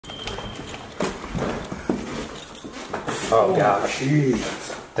Oh gosh.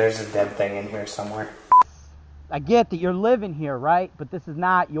 Jeez. There's a dead thing in here somewhere. I get that you're living here, right? But this is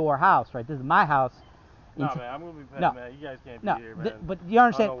not your house, right? This is my house. No, man, I'm gonna be petty, man. You guys can't be here, man. But you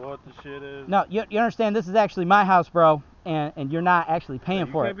understand? I don't know what the shit is. No, you understand? This is actually my house, bro, and you're not actually paying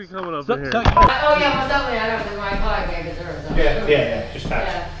for it. You can't be coming up in here. Oh yeah, most definitely. I don't. My car I can't deserve. So. Yeah. Just pass.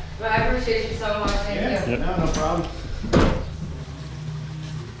 Yeah, but I appreciate you so much. Thank you. No problem.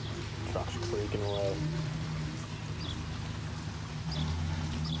 Truck's creaking away.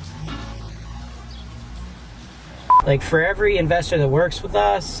 Like for every investor that works with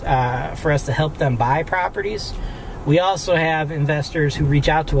us, for us to help them buy properties, we also have investors who reach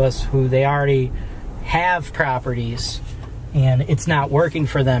out to us who they already have properties and it's not working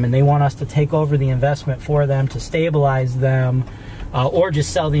for them and they want us to take over the investment for them to stabilize them or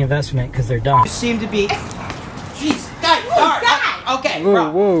just sell the investment because they're done. You seem to be... Jeez, guys, God. Okay,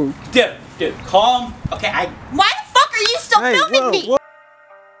 whoa, bro. whoa. Dude, calm. Okay, Why the fuck are you still filming me? Whoa.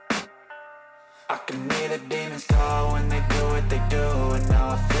 I can hear the demons call when they do what they do. And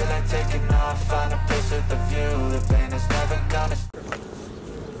now I feel like taking off, find a place with a view. The pain is never gonna...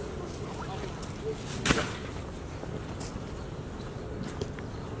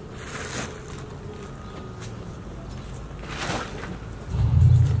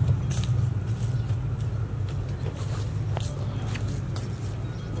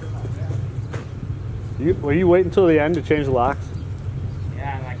 Will you wait until the end to change the locks?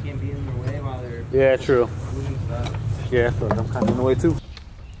 Yeah, and I can't be in their way while they're Yeah, true. moving stuff. Yeah, but I'm kind of in the way too.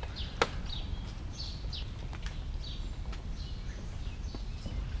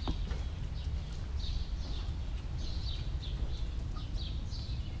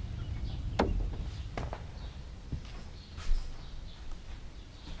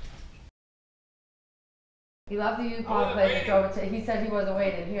 He left the U-Haul place and drove it to. He said he wasn't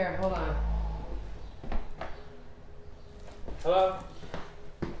waiting here. Hold on. Hello?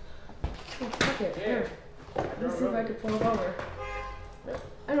 Oh, fuck it. Here. Let me see if I can pull it over.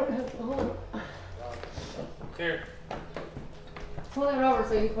 I don't have to hold it. Here. Pull it over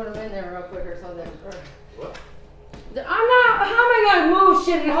so you can put them in there real quick or something. What? I'm not. How am I gonna move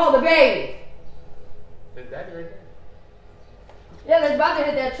shit and hold the baby? Is that right there? Yeah, they're about to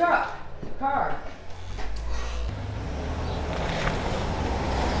hit that truck. Car.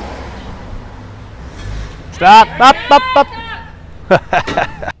 Stop! Up!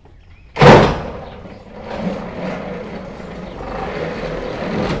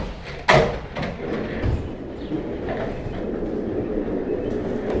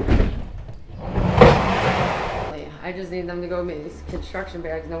 I just need them to go make these construction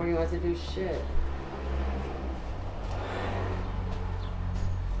bags. Nobody wants to do shit.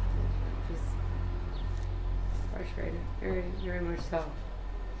 Just frustrated. Very much so.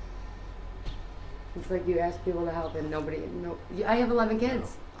 It's like you ask people to help and nobody. I have 11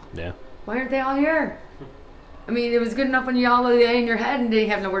 kids. Yeah. Why aren't they all here? I mean, it was good enough when you all lay in your head and didn't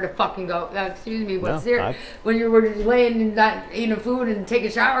have nowhere to fucking go. Excuse me, what's there? When you were laying and not eating food and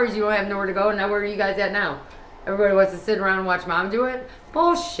taking showers, you don't have nowhere to go. Now where are you guys at now? Everybody wants to sit around and watch mom do it?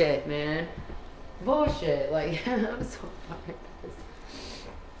 Bullshit, man. Bullshit. Like, I'm so fucking pissed.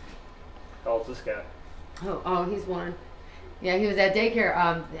 How old's this guy? Oh, he's one. Yeah, he was at daycare.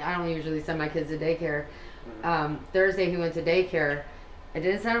 I don't usually send my kids to daycare. Thursday he went to daycare. I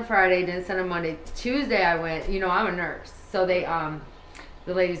didn't send him Friday, didn't send him Monday. Tuesday I went, you know, I'm a nurse. So they,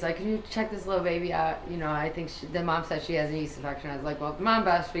 the lady's like, can you check this little baby out? You know, I think the mom said she has an yeast infection. I was like, well, if mom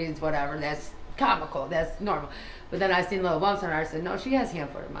breastfeeds, whatever, that's comical, that's normal. But then I seen little bumps on her. I said, no, she has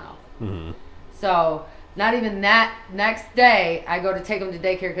hand, foot, and mouth. Mm-hmm. So not even that next day, I go to take him to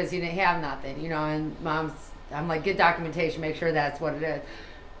daycare because he didn't have nothing, you know, and I'm like, get documentation, make sure that's what it is.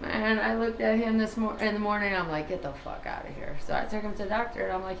 Man, I looked at him in the morning, I'm like, get the fuck out of here. So I took him to the doctor,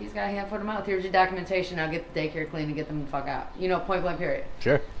 and I'm like, he's got a hand, foot, and mouth. Here's your documentation. I'll get the daycare clean and get them the fuck out. You know, point blank period.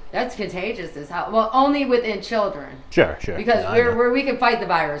 Sure. That's contagious as hell. Well, only within children. Sure. Because we can fight the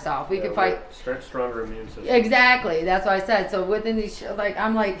virus off. We can fight. Stronger immune system. Exactly. That's what I said. So within these, like,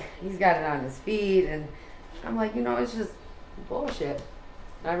 I'm like, he's got it on his feet, and I'm like, you know, it's just bullshit.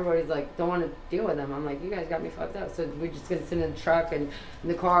 Everybody's like, don't want to deal with them. I'm like, you guys got me fucked up. So we're just gonna sit in the truck and in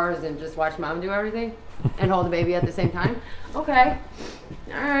the cars and just watch mom do everything and hold the baby at the same time. Okay,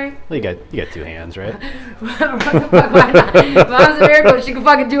 all right. Well, you got two hands, right? What the fuck? Why not? Mom's a miracle. She can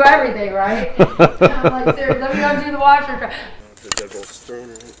fucking do everything, right? I'm like, seriously, let me go do the washer.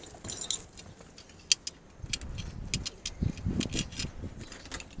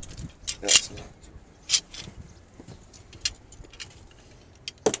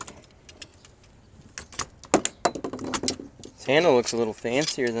 This handle looks a little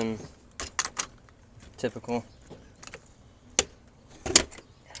fancier than typical.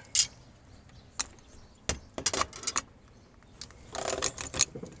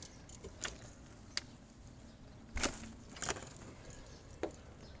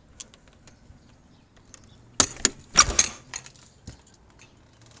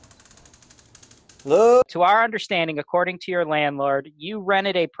 Look. To our understanding, according to your landlord, you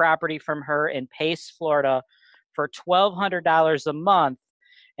rented a property from her in Pace, Florida for $1,200 a month.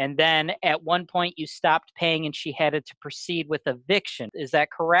 And then at one point you stopped paying and she had to proceed with eviction. Is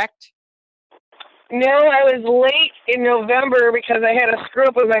that correct? No, I was late in November because I had a screw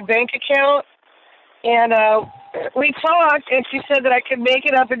up with my bank account. And we talked, and she said that I could make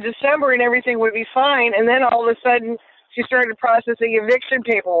it up in December and everything would be fine. And then all of a sudden, she started processing eviction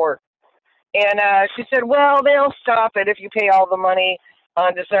paperwork. And she said, well, they'll stop it if you pay all the money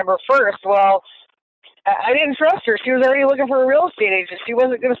on December 1st. Well, I didn't trust her. She was already looking for a real estate agent. She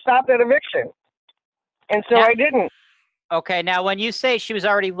wasn't going to stop that eviction. And so I didn't. Okay, now when you say she was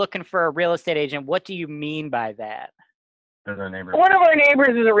already looking for a real estate agent, what do you mean by that? One of our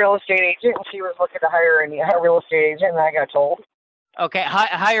neighbors is a real estate agent, and she was looking to hire a real estate agent, and I got told. Okay,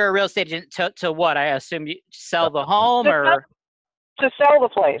 hire a real estate agent to what? I assume you sell the home or? To sell the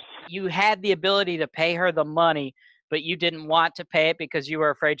place. You had the ability to pay her the money, but you didn't want to pay it because you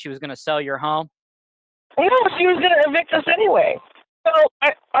were afraid she was going to sell your home? No, she was going to evict us anyway. So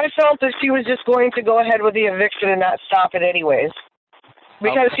I felt that she was just going to go ahead with the eviction and not stop it anyways.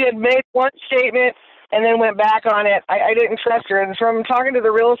 Because she had made one statement and then went back on it. I didn't trust her. And from talking to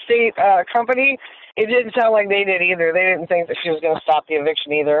the real estate company, it didn't sound like they did either. They didn't think that she was going to stop the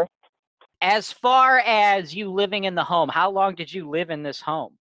eviction either. As far as you living in the home, how long did you live in this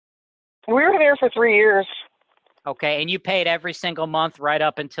home? We were there for 3 years. Okay, and you paid every single month right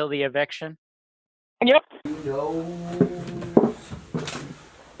up until the eviction? Yep.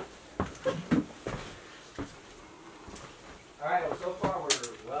 All right, well, so far we're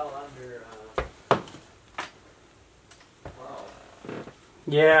well under 12.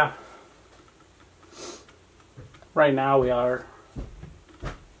 Yeah. Right now we are.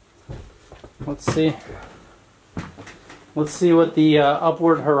 Let's see. Let's see what the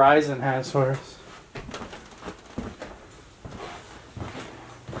upward horizon has for us.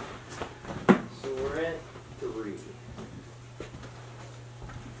 So we're at 3.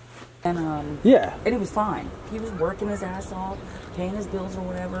 And Yeah. and it was fine. He was working his ass off, paying his bills or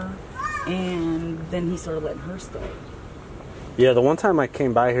whatever, and then he started letting her stay. Yeah, the one time I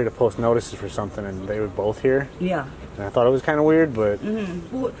came by here to post notices for something, and they were both here. Yeah. And I thought it was kind of weird, but...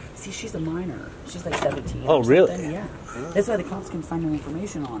 Well, see, she's a minor. She's like 17. Oh, or really? something. Yeah. That's why the cops couldn't find no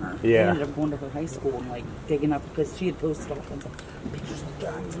information on her. Yeah. They ended up going to her high school and, like, digging up, because she had posted all kinds of pictures of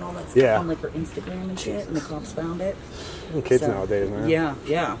guns and all that stuff on, like, her Instagram and shit, and the cops found it. Kids nowadays, man.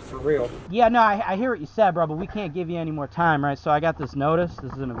 Yeah, for real. Yeah, no, I hear what you said, bro, but we can't give you any more time, right? So I got this notice.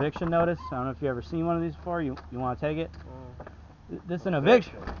 This is an eviction notice. I don't know if you've ever seen one of these before. You want to take it? This is an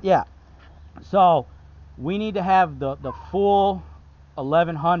eviction. Yeah. So we need to have the full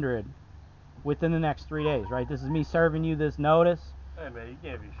 1,100 within the next 3 days, right? This is me serving you this notice. Hey man, you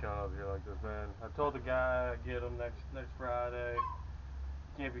can't be showing up here like this, man. I told the guy I'd get him next Friday.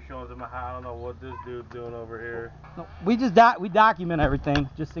 You can't be showing up to my house. I don't know what this dude's doing over here. No, we just we document everything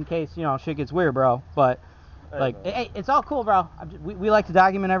just in case, you know, shit gets weird, bro. But like, hey, it's all cool, bro. We like to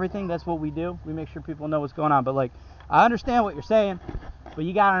document everything. That's what we do. We make sure people know what's going on. But like, I understand what you're saying, but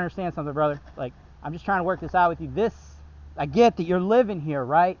you gotta understand something, brother. Like, I'm just trying to work this out with you. I get that you're living here,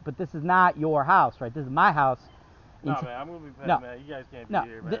 right? But this is not your house, right? This is my house. No, man, I'm gonna be paying, man. You guys can't be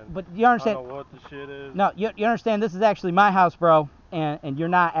here, man. But you understand? I don't know what the shit is. No, you understand? This is actually my house, bro, and you're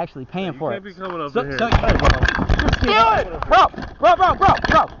not actually paying for it. You can't be coming up here. Bro.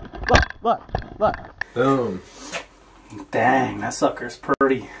 Look. Boom. Dang, that sucker's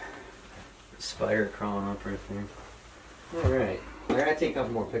pretty. Spider crawling up right there. Alright. I gotta take a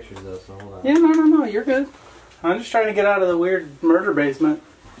couple more pictures though, so hold on. Yeah, no, you're good. I'm just trying to get out of the weird murder basement.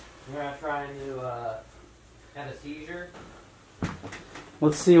 You're not trying to have a seizure?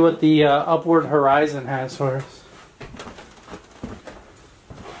 Let's see what the upward horizon has for us.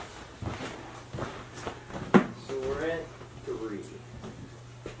 So we're at 3.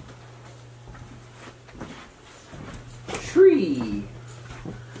 Tree.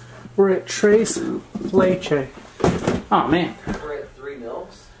 We're at Trace Leche. Oh man. We're at 3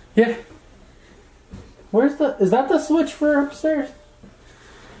 milks? Yeah. Is that the switch for upstairs?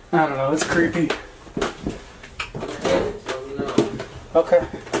 I don't know, it's creepy. Okay.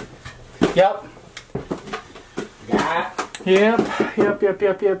 Yep. Yeah. Yep.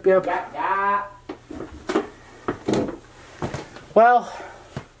 Yeah. Well,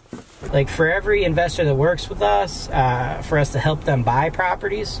 like for every investor that works with us, for us to help them buy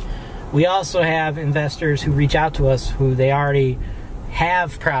properties, we also have investors who reach out to us who they already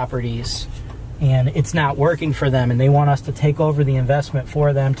have properties and it's not working for them and they want us to take over the investment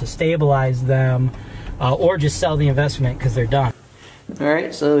for them to stabilize them or just sell the investment because they're done.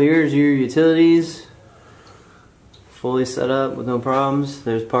 Alright, so here's your utilities. Fully set up with no problems.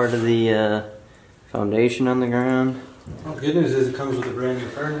 There's part of the foundation on the ground. Well, good news is it comes with a brand new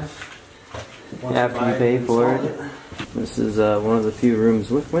furnace. After you pay for it. This is one of the few rooms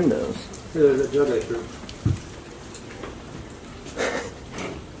with windows. Here, there's a jug I threw.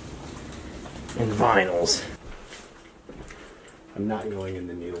 And vinyls. I'm not going in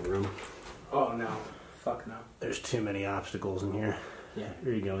the needle room. Oh no. Fuck no. There's too many obstacles in here. Yeah.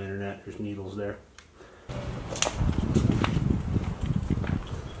 Here you go, internet. There's needles there.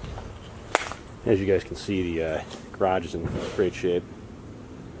 As you guys can see, the garage is in great shape.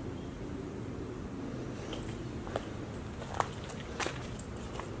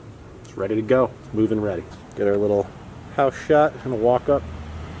 It's ready to go. Moving ready. Get our little house shot and a walk up.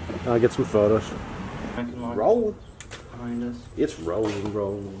 Get some photos. Roll. Behind us. It's rolling,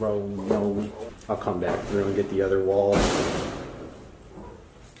 rolling, rolling, rolling. I'll come back through and get the other wall.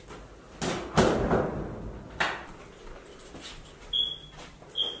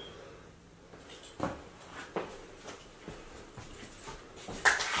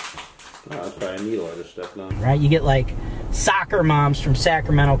 That's probably a needle I just stepped on. Right? You get like soccer moms from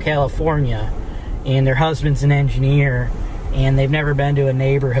Sacramento, California, and their husband's an engineer, and they've never been to a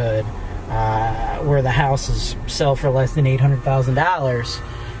neighborhood where the houses sell for less than $800,000,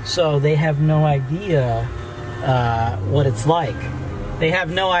 so they have no idea what it's like. They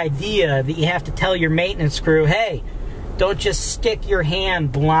have no idea that you have to tell your maintenance crew, hey, don't just stick your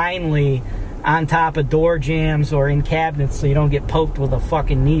hand blindly on top of door jambs or in cabinets so you don't get poked with a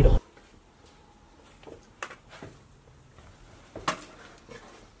fucking needle.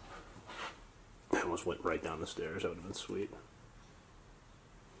 I almost went right down the stairs. That would have been sweet.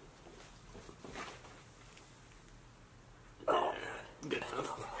 Oh, good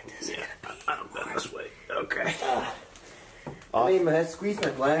enough. Yeah, I'm been this way. Okay. I mean, I squeezed my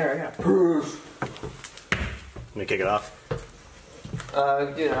bladder. I got proof. Let me kick it off. We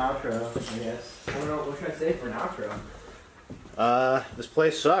can do an outro, I guess. I don't know, what should I say for an outro? This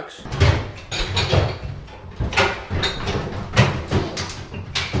place sucks.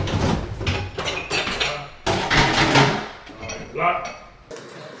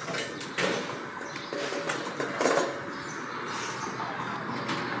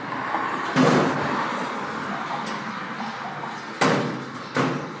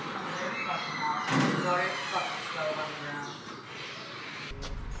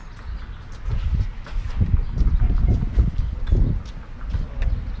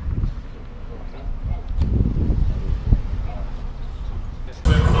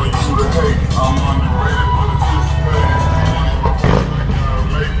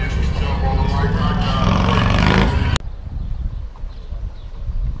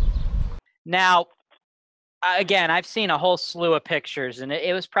 Now, again, I've seen a whole slew of pictures, and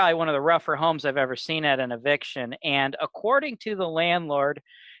it was probably one of the rougher homes I've ever seen at an eviction. And according to the landlord,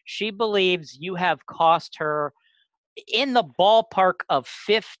 she believes you have cost her in the ballpark of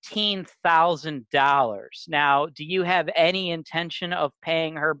 $15,000. Now, do you have any intention of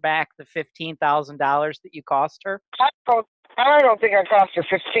paying her back the $15,000 that you cost her? I don't think I cost her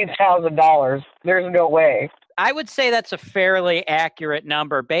 $15,000. There's no way. I would say that's a fairly accurate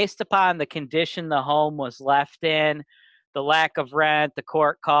number based upon the condition the home was left in, the lack of rent, the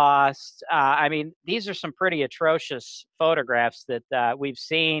court costs. I mean, these are some pretty atrocious photographs that we've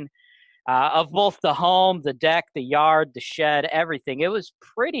seen of both the home, the deck, the yard, the shed, everything. It was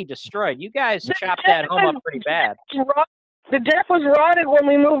pretty destroyed. You guys chopped that home up pretty bad. The deck was rotted when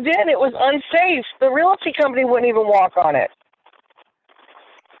we moved in. It was unsafe. The realty company wouldn't even walk on it.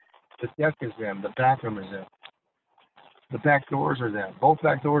 The deck is in. The bathroom is in. The back doors are in. Both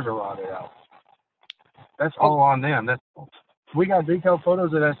back doors are rotted out. That's all on them. We got detailed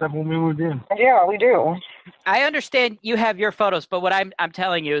photos of that stuff when we moved in. Yeah, we do. I understand you have your photos, but what I'm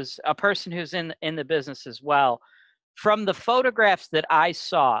telling you is a person who's in the business as well. From the photographs that I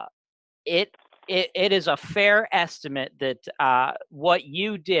saw, it is a fair estimate that what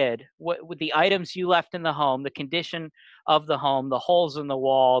you did, with the items you left in the home, the condition of the home, the holes in the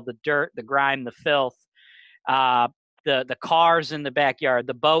wall, the dirt, the grime, the filth, the cars in the backyard,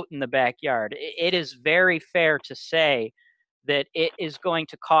 the boat in the backyard. It is very fair to say that it is going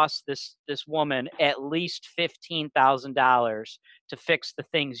to cost this woman at least $15,000 to fix the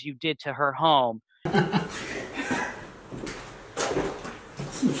things you did to her home.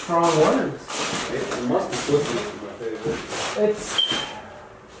 Some strong words. It must be supposed to be my favorite.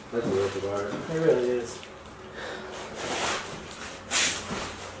 That's a work of art. It really is.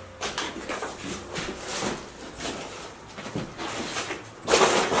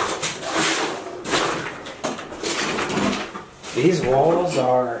 These walls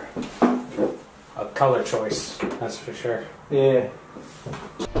are a color choice, that's for sure. Yeah.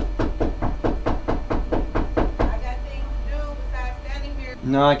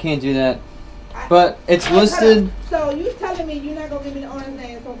 No, I can't do that. But it's listed. So you telling me you're not gonna give me the owner's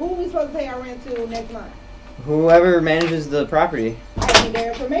name? So who are we supposed to pay our rent to next month? Whoever manages the property. I need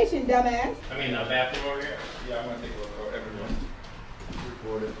their information, dumbass. I mean, a bathroom over here? Yeah, I'm gonna take a look at everyone.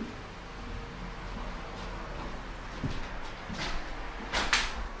 Record it.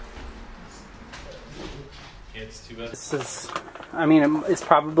 It's too bad. This is, I mean, it's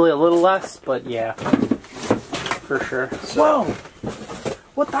probably a little less, but yeah, for sure. Whoa!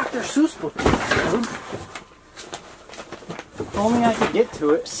 What Dr. Seuss book is that, dude? If only I could get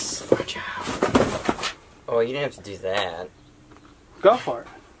to it. Watch out. Oh, you didn't have to do that. Go for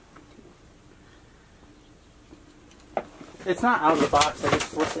it. It's not out of the box, I just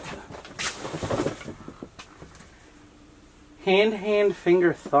flipped it. Hand,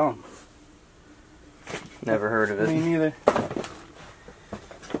 finger, thumb. Never heard of it. Me neither.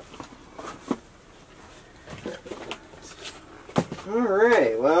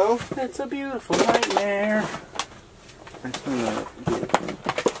 Alright, well. It's a beautiful nightmare. There's a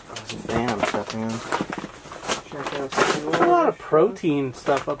fan I'm stepping on. There's a lot of protein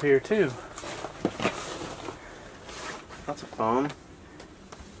stuff up here too. Lots of foam.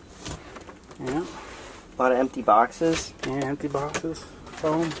 Yeah. A lot of empty boxes. Yeah, empty boxes.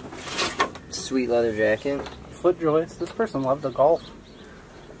 Foam. Sweet leather jacket. Foot joists. This person loved to golf.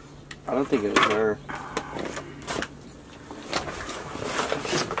 I don't think it was her.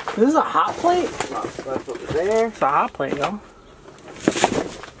 This is a hot plate? Stuff over there. It's a hot plate, yo.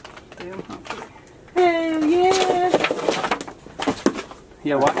 Damn hot plate. Hell yeah!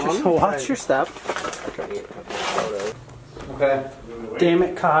 Yeah, watch your step. Okay. Damn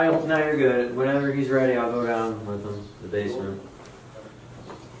it, Kyle. No, you're good. Whenever he's ready, I'll go down with him to the basement.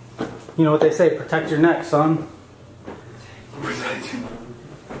 You know what they say, protect your neck, son.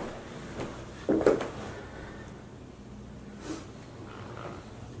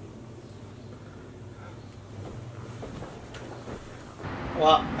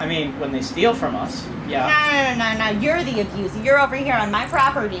 Well, I mean, when they steal from us, yeah. No. You're the abuser. You're over here on my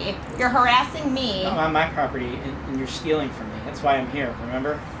property. You're harassing me. I'm on my property, and you're stealing from me. That's why I'm here,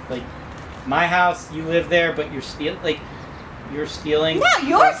 remember? Like, my house, you live there, but you're stealing. You're stealing. No,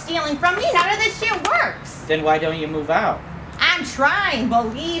 you're stealing from me. None of this shit works. Then why don't you move out? I'm trying,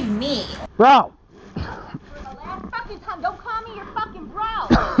 believe me. Bro! For the last fucking time, don't call me your fucking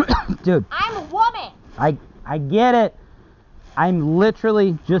bro. Dude. I'm a woman. I get it. I'm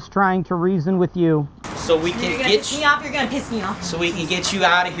literally just trying to reason with you. So we can You're gonna piss me off, you're gonna piss me off. So we can get you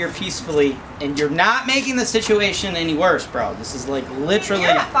out of here peacefully, and you're not making the situation any worse, bro. This is like literally.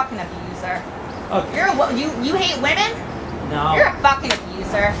 You're a fucking abuser. Okay. You hate women? No. You're a fucking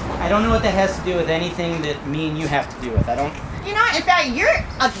abuser. I don't know what that has to do with anything that me and you have to do with. I don't. You know, in fact, you're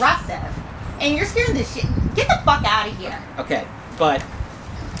aggressive, and you're scaring this shit. Get the fuck out of here. Okay, but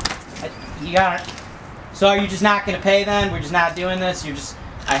you got it. So are you just not going to pay then? We're just not doing this.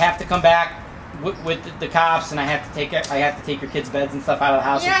 I have to come back with the cops, and I have to take your kids' beds and stuff out of the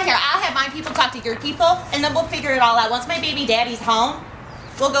house. You're not here. I'll have my people talk to your people, and then we'll figure it all out. Once my baby daddy's home,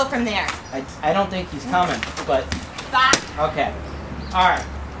 we'll go from there. I don't think he's coming, but. Bye. Okay. All right.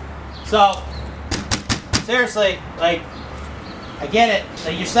 So seriously, like, I get it.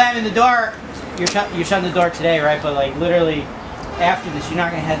 Like, you're slamming the door. You're shutting the door today, right? But like, literally. After this, you're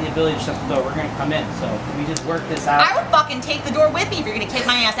not going to have the ability to shut the door. We're going to come in, so can we just work this out? I would fucking take the door with me if you're going to kick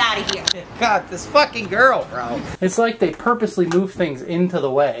my ass out of here. God, this fucking girl, bro. It's like they purposely move things into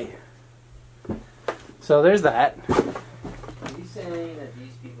the way. So there's that. Are you saying that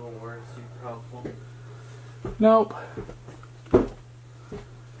these people weren't super helpful? Nope.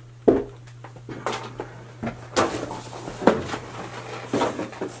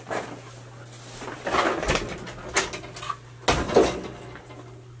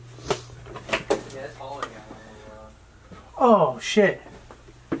 Oh shit.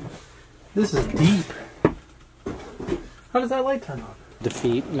 This is deep. How does that light turn on?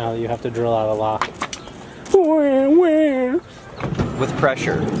 Defeat, now that you have to drill out a lock. With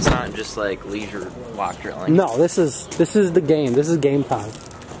pressure. It's not just like leisure lock drilling. No, this is the game. This is game time.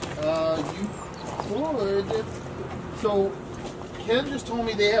 You could. So Ken just told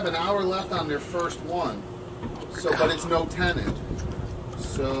me they have an hour left on their first one. So, but it's no tenant.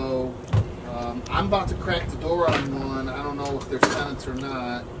 So I'm about to crack the door on one. I don't know if there's tenants or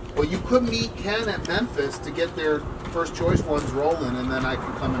not. But you could meet Ken at Memphis to get their first choice ones rolling, and then I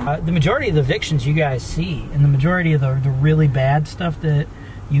could come in. The majority of the evictions you guys see, and the majority of the really bad stuff that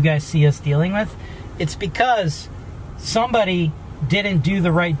you guys see us dealing with, it's because somebody didn't do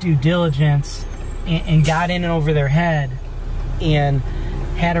the right due diligence and got in and over their head and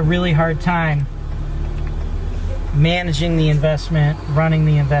had a really hard time managing the investment, running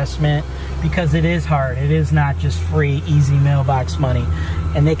the investment, because it is hard. It is not just free, easy mailbox money.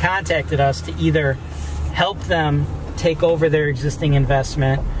 And they contacted us to either help them take over their existing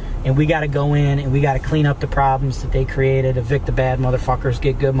investment, and we got to go in and we got to clean up the problems that they created, evict the bad motherfuckers,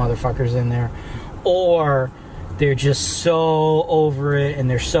 get good motherfuckers in there, or they're just so over it and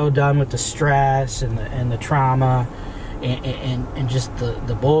they're so done with the stress and the trauma and just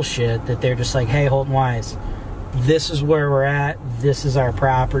the bullshit that they're just like, hey, Holton Wise, this is where we're at, this is our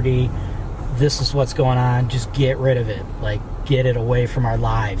property, this is what's going on, just get rid of it, like get it away from our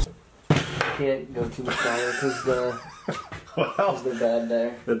lives. Can't go too much longer because they're bad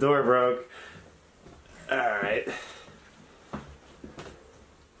there. The door broke. Alright.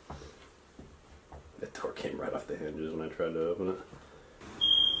 The door came right off the hinges when I tried to open it.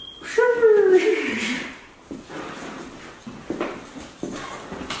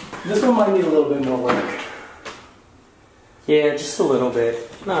 This one might need a little bit more work. Yeah, just a little bit.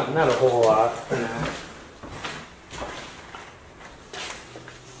 Not a whole lot for now.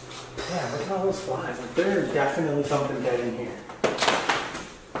 Yeah, look at all those flies. Like, there's definitely something dead in here.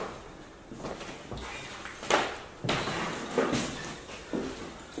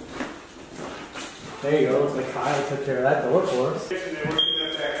 There you go. Looks like Kyle took care of that door for us.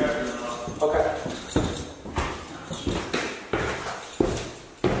 Okay.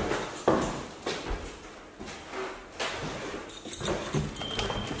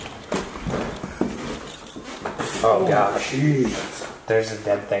 Oh gosh. Jeez. There's a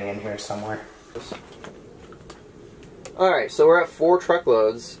dead thing in here somewhere. Alright, so we're at 4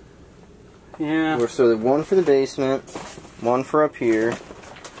 truckloads. Yeah. So one for the basement, one for up here,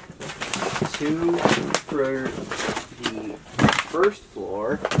 2 for the first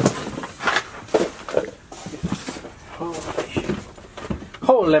floor.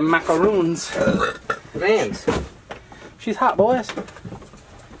 Holy macaroons. Vans. She's hot, boys.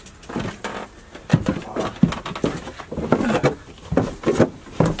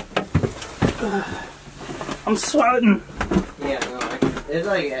 I'm sweating. Yeah, no, it's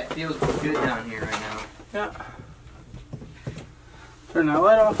like it feels good down here right now. Yeah. Turn that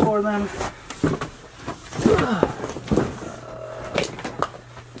light off for them.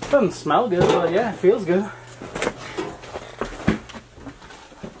 Doesn't smell good, but yeah, it feels good.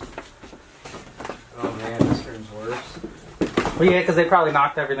 Oh man, this room's worse. Well, yeah, because they probably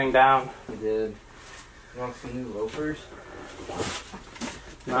knocked everything down. They did. You want some new loafers?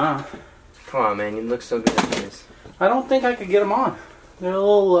 Nah. Come on, man, you look so good at this. I don't think I could get them on. They're a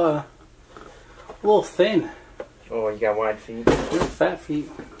little thin. Oh, you got wide feet? They're fat feet.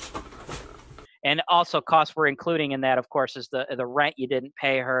 And also costs we're including in that, of course, is the rent you didn't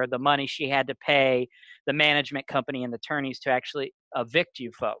pay her, the money she had to pay the management company and the attorneys to actually evict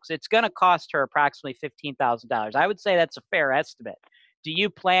you folks. It's going to cost her approximately $15,000. I would say that's a fair estimate. Do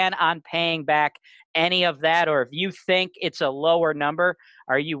you plan on paying back any of that? Or if you think it's a lower number,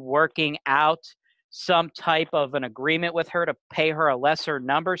 are you working out some type of an agreement with her to pay her a lesser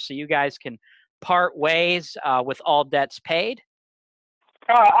number so you guys can part ways with all debts paid?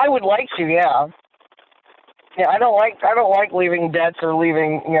 I would like to, yeah. Yeah, I don't like leaving debts or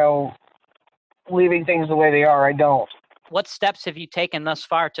leaving things the way they are. I don't. What steps have you taken thus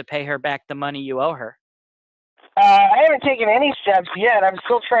far to pay her back the money you owe her? I haven't taken any steps yet. I'm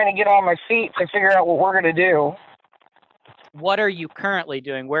still trying to get on my feet to figure out what we're going to do. What are you currently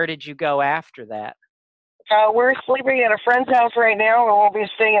doing? Where did you go after that? We're sleeping at a friend's house right now, and we'll be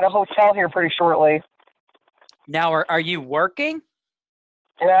staying at a hotel here pretty shortly. Now, are you working?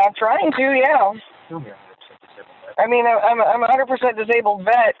 I'm trying to, yeah. I mean, I'm a 100% disabled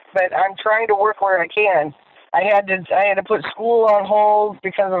vet, but I'm trying to work where I can. I had to put school on hold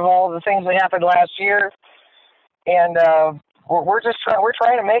because of all the things that happened last year, and we're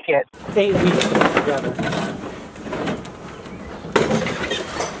trying to make it. 8 weeks together.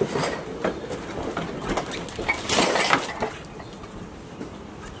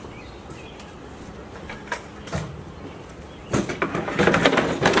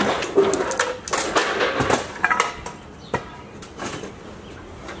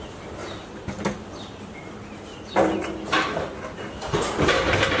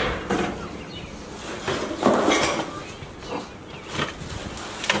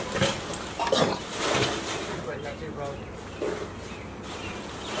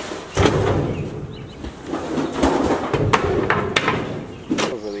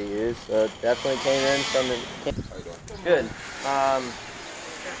 Over the years, so it definitely came in from the... Good.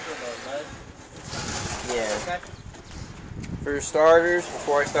 Yeah. For starters,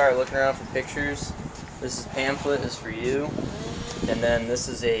 before I start looking around for pictures, this is pamphlet is for you. And then this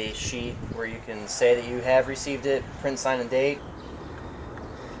is a sheet where you can say that you have received it, print, sign, and date.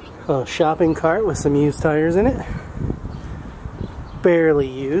 A shopping cart with some used tires in it. Barely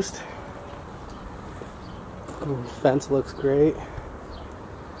used. The fence looks great.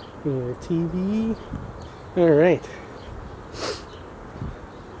 Your TV. Alright.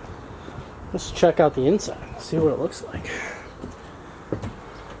 Let's check out the inside. See what it looks like.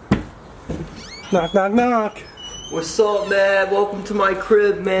 Knock, knock, knock. What's up, man? Welcome to my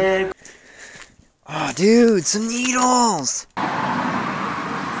crib, man. Oh, dude, some needles.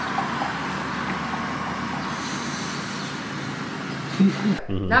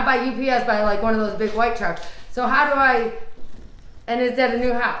 Not by UPS, by like one of those big white trucks. So how do I, and it's at a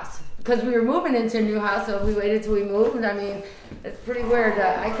new house. Because we were moving into a new house, so we waited till we moved. I mean, it's pretty weird.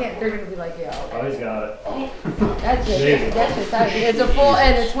 I can't, they're going to be like, yeah, okay. Oh, he's got it. That's it. That's just how it's a full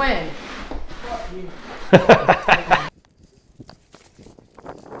and a twin.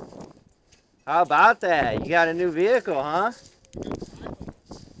 How about that? You got a new vehicle, huh?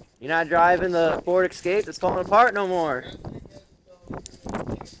 You're not driving the Ford Escape that's falling apart no more.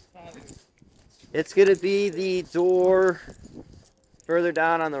 It's going to be the door further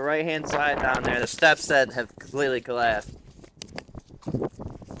down on the right-hand side down there. The steps that have completely collapsed.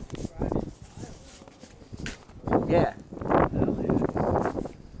 Yeah.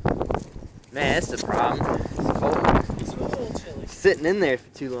 Man, that's the problem. It's cold. It's a little chilly. Sitting in there for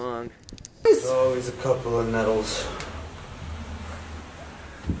too long. There's always a couple of nettles.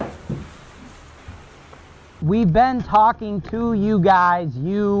 We've been talking to you guys,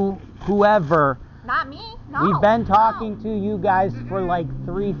 whoever. Not me. No. We've been talking to you guys for like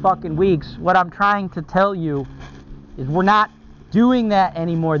 3 fucking weeks. What I'm trying to tell you is we're not doing that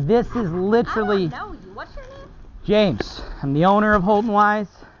anymore. This is literally... I don't know you. What's your name? James. I'm the owner of HoltonWise.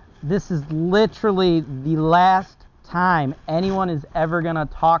 This is literally the last time anyone is ever gonna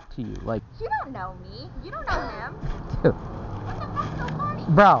talk to you. Like, You don't know me. You don't know him. dude. What the fuck's so funny?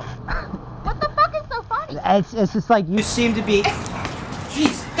 Bro. What the fuck is so funny? It's just like you seem to be...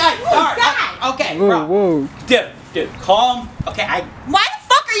 Jeez, guys, alright, okay, bro. Whoa. Dude, calm. Okay, Why the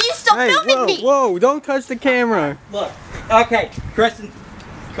fuck are you still filming me? Whoa, don't touch the camera. Look, okay, Kristen.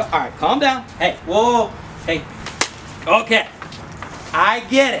 Alright, calm down. Hey, whoa, hey. Okay, I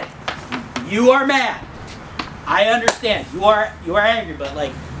get it. You are mad. I understand. You are angry, but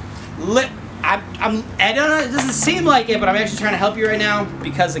like, I don't know, it doesn't seem like it, but I'm actually trying to help you right now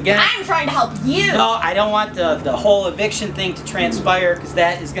because again... I'm trying to help you! No, I don't want the whole eviction thing to transpire because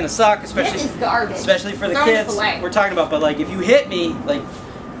that is going to suck, especially... This is garbage. Especially for the Throw kids this away. we're talking about, but like if you hit me, like,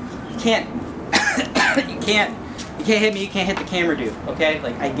 you can't... you can't hit me, you can't hit the camera dude, okay?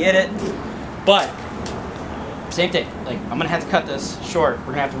 Like, I get it, but... Same thing, like, I'm going to have to cut this short,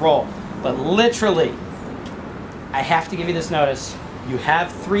 we're going to have to roll, but literally, I have to give you this notice. You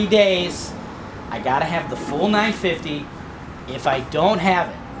have 3 days. I gotta have the full 950. If I don't have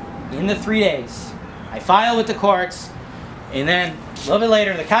it in the 3 days, I file with the courts, and then a little bit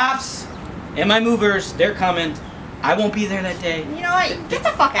later, the cops and my movers, they're coming. I won't be there that day. You know what? Get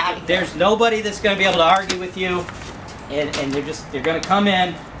the fuck out of here. There's nobody that's gonna be able to argue with you, and they're gonna come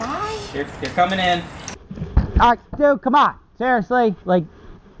in. Bye. They're coming in. Alright, dude, come on. Seriously, like,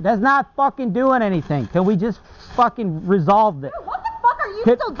 that's not fucking doing anything. Can we just fucking resolve this? Dude, what the fuck are you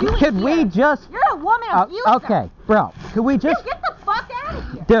still doing Could here? we just... You're a woman abuser. Okay, bro. Could we just... Dude, get the fuck out of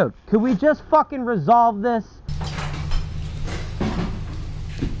here. Dude, could we just fucking resolve this?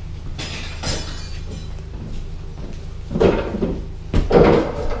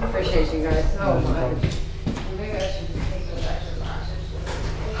 Appreciate you guys so much. Maybe I should just take those extra boxes.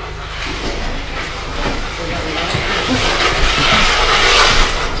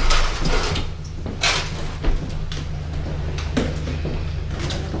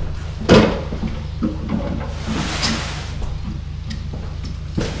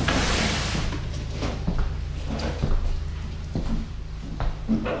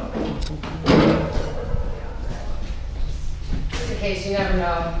 Just in case, you never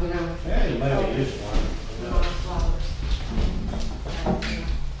know, you know. Yeah, you might have used one.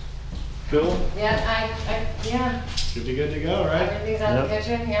 Cool? Yeah, yeah. Should be good to go, right? Everything's out of the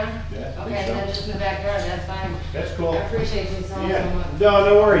kitchen, yeah? Yeah, I Okay, think and so. then just in the backyard, that's fine. That's cool. I appreciate you so much.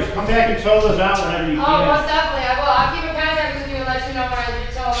 No worries. Come back and fill those out whenever you Oh, can. most definitely, I will. I'll keep in contact with you and let you know when I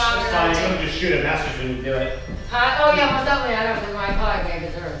tell them out. It's fine. You can just shoot a message when you do it. Oh yeah, most definitely, I know, because my call I can't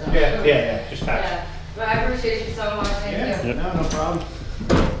get through, so. Yeah. Just text. Yeah, but I appreciate you so much, thank you. No problem.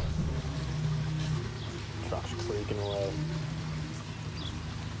 Truck's creaking away.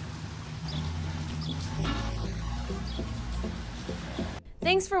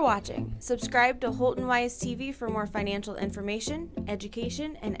 Thanks for watching. Subscribe to HoltonWiseTV for more financial information,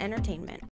 education, and entertainment.